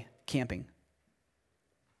enjoy camping?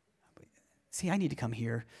 See, I need to come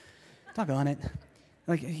here. Doggone it.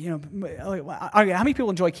 How many people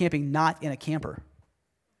enjoy camping not in a camper?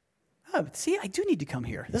 Oh, see, I do need to come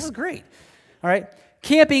here. This is great. All right?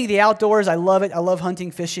 Camping, the outdoors, I love it. I love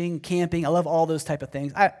hunting, fishing, camping. I love all those type of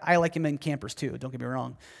things. I like them in campers too, don't get me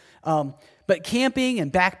wrong. But camping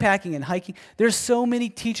and backpacking and hiking, there's so many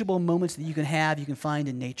teachable moments that you can find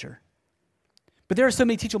in nature. But there are so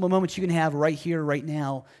many teachable moments you can have right here, right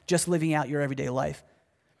now, just living out your everyday life.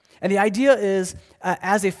 And the idea is,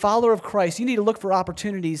 as a follower of Christ, you need to look for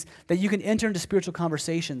opportunities that you can enter into spiritual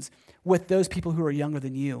conversations with those people who are younger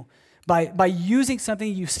than you by using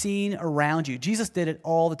something you've seen around you. Jesus did it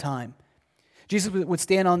all the time. Jesus would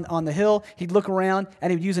stand on the hill, he'd look around,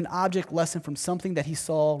 and he would use an object lesson from something that he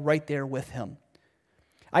saw right there with him.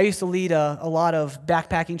 I used to lead a lot of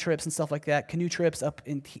backpacking trips and stuff like that, canoe trips up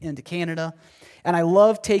into Canada, and I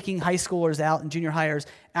love taking high schoolers out and junior hires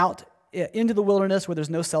out into the wilderness where there's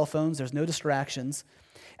no cell phones, there's no distractions,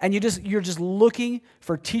 and you're just looking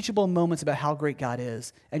for teachable moments about how great God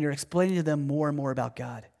is, and you're explaining to them more and more about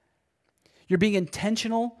God. You're being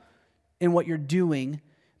intentional in what you're doing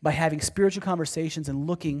by having spiritual conversations and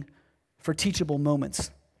looking for teachable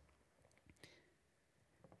moments.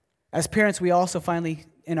 As parents, we also finally,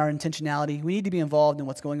 in our intentionality, we need to be involved in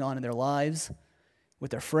what's going on in their lives,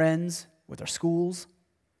 with their friends, with their schools.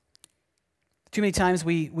 Too many times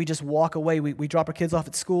we just walk away. We drop our kids off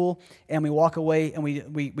at school, and we walk away, and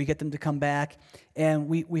we get them to come back, and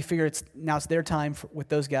we figure it's their time with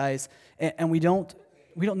those guys, and we don't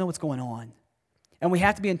know what's going on. And we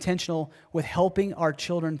have to be intentional with helping our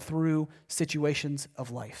children through situations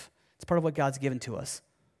of life. It's part of what God's given to us.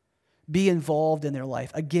 Be involved in their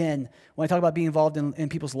life. Again, when I talk about being involved in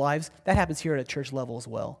people's lives, that happens here at a church level as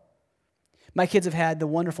well. My kids have had the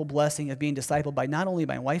wonderful blessing of being discipled by not only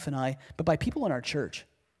my wife and I, but by people in our church.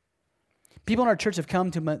 People in our church have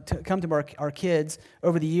come to our kids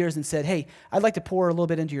over the years and said, hey, I'd like to pour a little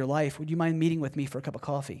bit into your life. Would you mind meeting with me for a cup of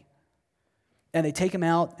coffee? And they take them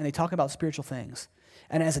out and they talk about spiritual things.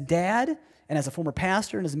 And as a dad and as a former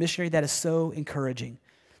pastor and as a missionary, that is so encouraging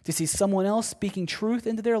to see someone else speaking truth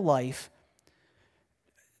into their life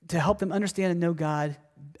to help them understand and know God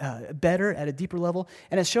better at a deeper level.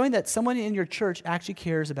 And it's showing that someone in your church actually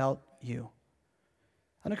cares about you.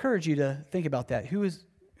 I'd encourage you to think about that. Who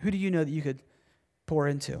do you know that you could pour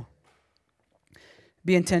into?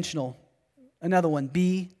 Be intentional. Another one,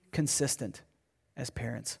 be consistent as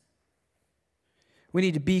parents. We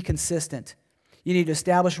need to be consistent. You need to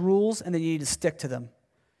establish rules, and then you need to stick to them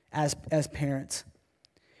as parents.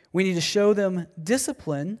 We need to show them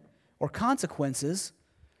discipline or consequences,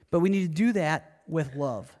 but we need to do that with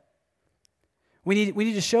love. We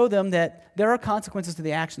need to show them that there are consequences to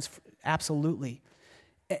the actions, absolutely.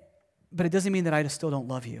 But it doesn't mean that I still don't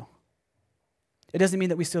love you. It doesn't mean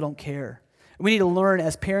that we still don't care. We need to learn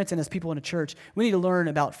as parents and as people in a church, we need to learn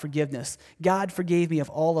about forgiveness. God forgave me of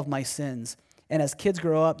all of my sins. And as kids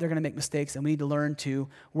grow up, they're going to make mistakes, and we need to learn to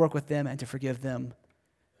work with them and to forgive them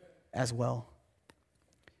as well.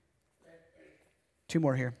 2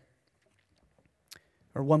 more here.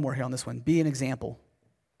 Or 1 more here on this one. Be an example.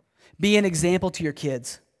 Be an example to your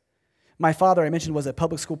kids. My father, I mentioned, was a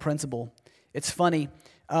public school principal. It's funny.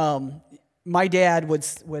 My dad would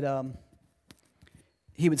stand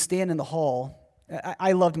in the hall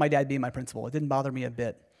I loved my dad being my principal. It didn't bother me a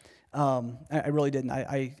bit. I really didn't.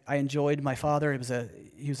 I enjoyed my father.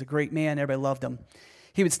 He was a great man. Everybody loved him.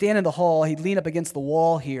 He would stand in the hall. He'd lean up against the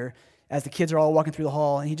wall here as the kids are all walking through the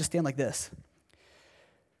hall, and he'd just stand like this.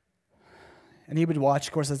 And he would watch,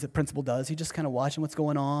 of course, as the principal does. He'd just kind of watching what's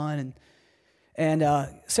going on.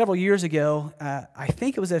 And several years ago, I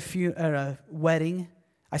think it was at a wedding.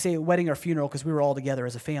 I say wedding or funeral because we were all together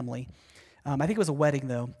as a family. I think it was a wedding,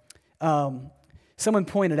 though. Someone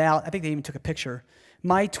pointed out, I think they even took a picture,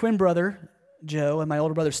 my twin brother, Joe, and my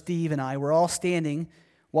older brother, Steve, and I were all standing,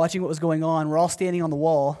 watching what was going on. We're all standing on the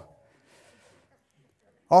wall.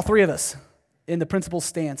 All three of us in the principal's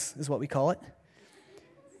stance is what we call it.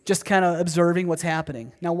 Just kind of observing what's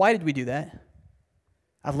happening. Now, why did we do that?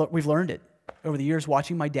 We've learned it over the years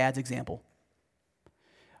watching my dad's example.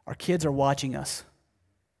 Our kids are watching us.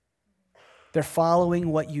 They're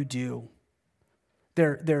following what you do.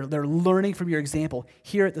 They're learning from your example.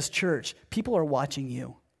 Here at this church, people are watching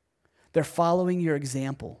you. They're following your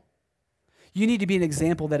example. You need to be an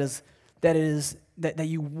example that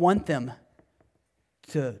you want them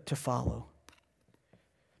to follow.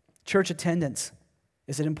 Church attendance,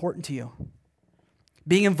 is it important to you?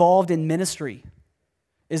 Being involved in ministry,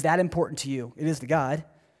 is that important to you? It is to God.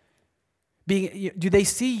 Do they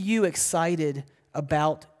see you excited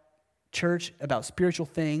about church, about spiritual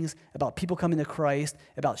things, about people coming to Christ,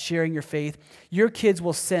 about sharing your faith? Your kids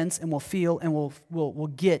will sense and will feel and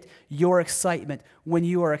will get your excitement when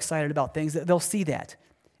you are excited about things. They'll see that,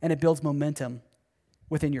 and it builds momentum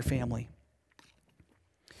within your family.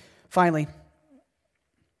 Finally,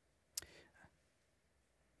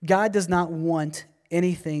 God does not want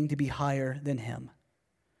anything to be higher than him.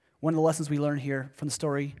 One of the lessons we learn here from the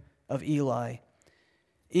story of Eli.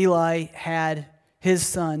 Eli had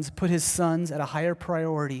put his sons at a higher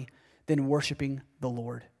priority than worshiping the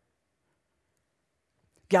Lord.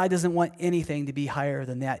 God doesn't want anything to be higher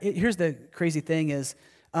than that. Here's the crazy thing is,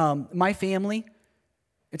 my family,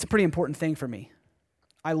 it's a pretty important thing for me.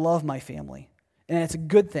 I love my family, and it's a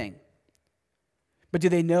good thing. But do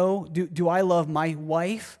they know, do I love my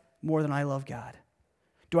wife more than I love God?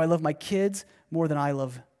 Do I love my kids more than I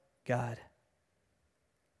love God?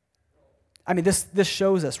 I mean, this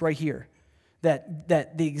shows us right here that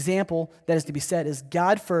the example that is to be set is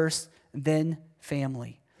God first, then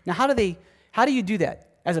family. Now, how do you do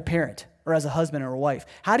that as a parent or as a husband or a wife?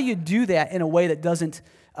 How do you do that in a way that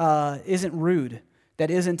isn't rude, that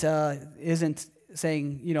isn't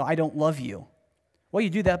saying, I don't love you? Well, you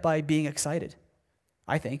do that by being excited,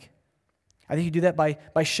 I think. You do that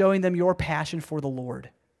by showing them your passion for the Lord.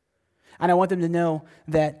 And I want them to know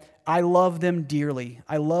that I love them dearly.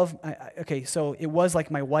 So it was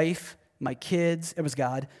like my wife, my kids, it was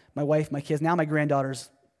God, my wife, my kids. Now my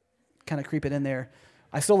granddaughters kind of creep it in there.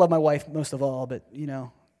 I still love my wife most of all, but,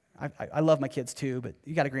 I love my kids too, but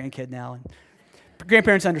you got a grandkid now, and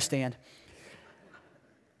grandparents understand.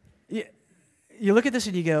 You look at this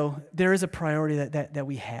and you go, there is a priority that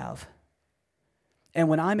we have. And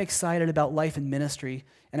when I'm excited about life and ministry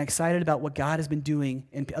and excited about what God has been doing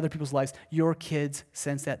in other people's lives, your kids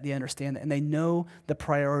sense that, they understand that, and they know the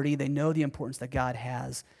priority, they know the importance that God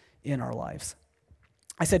has in our lives.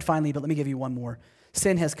 I said finally, but let me give you one more.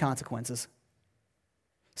 Sin has consequences.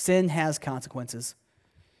 Sin has consequences.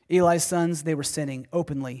 Eli's sons, they were sinning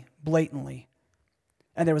openly, blatantly,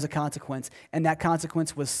 and there was a consequence, and that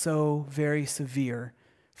consequence was so very severe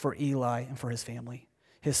for Eli and for his family.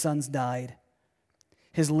 His sons died.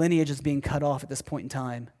 His lineage is being cut off at this point in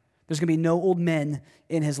time. There's going to be no old men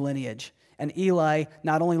in his lineage. And Eli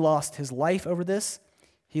not only lost his life over this,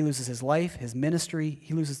 he loses his life, his ministry,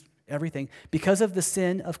 he loses everything because of the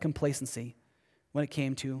sin of complacency when it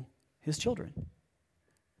came to his children.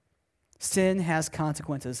 Sin has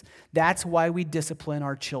consequences. That's why we discipline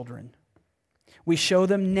our children. We show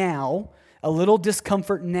them now, a little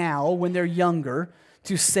discomfort now when they're younger,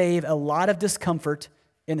 to save a lot of discomfort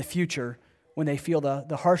in the future when they feel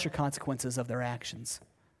the harsher consequences of their actions.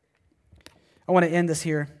 I want to end this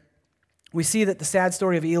here. We see that the sad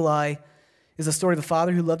story of Eli is a story of a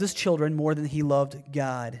father who loved his children more than he loved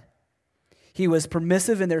God. He was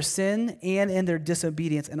permissive in their sin and in their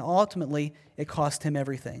disobedience, and ultimately it cost him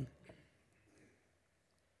everything.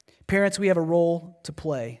 Parents, we have a role to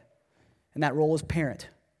play, and that role is parent.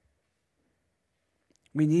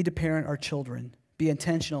 We need to parent our children. Be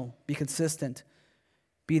intentional, be consistent,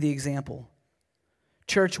 be the example.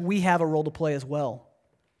 Church, we have a role to play as well.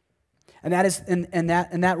 And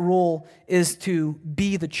that role is to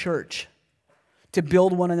be the church, to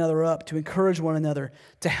build one another up, to encourage one another,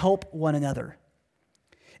 to help one another.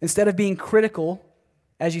 Instead of being critical,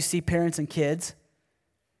 as you see parents and kids,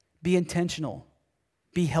 be intentional.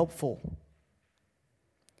 be helpful.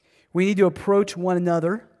 We need to approach one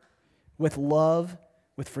another with love,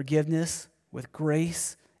 with forgiveness, with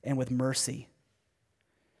grace, and with mercy.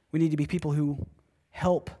 We need to be people who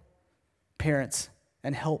help parents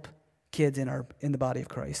and help kids in the body of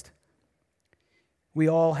Christ. We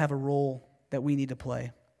all have a role that we need to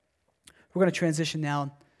play. We're going to transition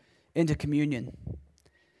now into communion.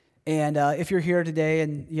 And if you're here today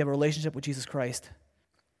and you have a relationship with Jesus Christ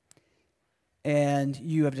and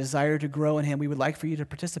you have a desire to grow in Him, we would like for you to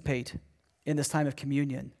participate in this time of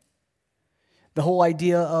communion. The whole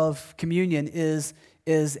idea of communion is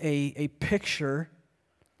a picture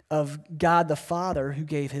of God the Father who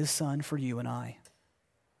gave His Son for you and I.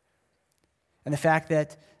 And the fact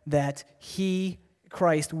that He,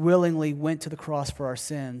 Christ, willingly went to the cross for our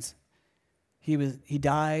sins. He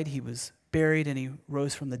died, He was buried, and He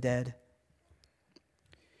rose from the dead.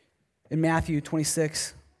 In Matthew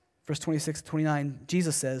 26, verse 26 to 29,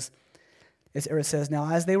 Jesus says, it says,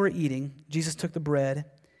 "Now as they were eating, Jesus took the bread,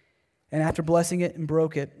 and after blessing it and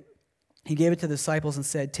broke it, He gave it to the disciples and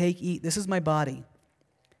said, 'Take, eat, this is my body.'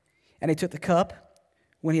 And He took the cup.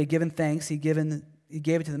 When He had given thanks, He gave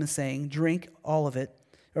it to them, saying, 'Drink all of it,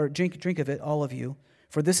 or drink of it, all of you,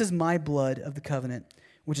 for this is my blood of the covenant,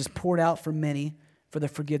 which is poured out for many for the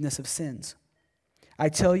forgiveness of sins. I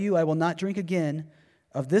tell you, I will not drink again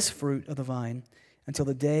of this fruit of the vine until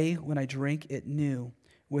the day when I drink it new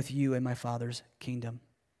with you in my Father's kingdom.'"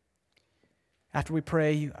 After we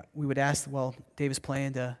pray, we would ask, while Dave is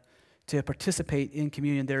playing, to participate in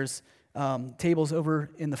communion. There's tables over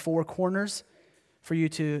in the four corners for you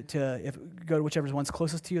to go to whichever one's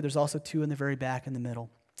closest to you. There's also two in the very back in the middle.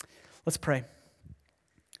 Let's pray.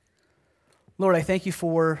 Lord, I thank You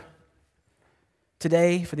for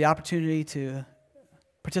today, for the opportunity to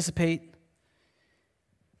participate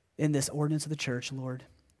in this ordinance of the church, Lord.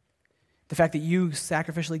 The fact that You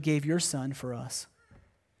sacrificially gave Your Son for us.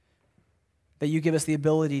 That You give us the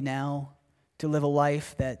ability now to live a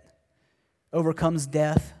life that overcomes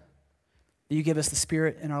death. That You give us the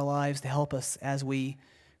Spirit in our lives to help us as we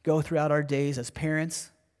go throughout our days as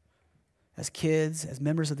parents, as kids, as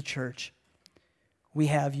members of the church. We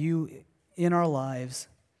have You in our lives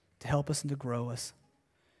to help us and to grow us.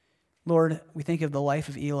 Lord, we think of the life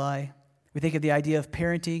of Eli. We think of the idea of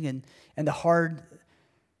parenting and the hard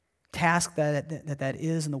task that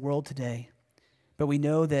is in the world today. But we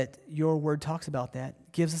know that Your word talks about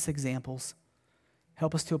that, gives us examples.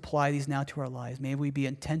 Help us to apply these now to our lives. May we be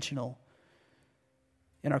intentional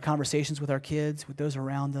in our conversations with our kids, with those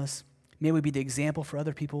around us. May we be the example for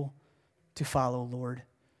other people to follow, Lord.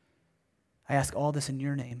 I ask all this in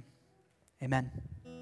Your name. Amen.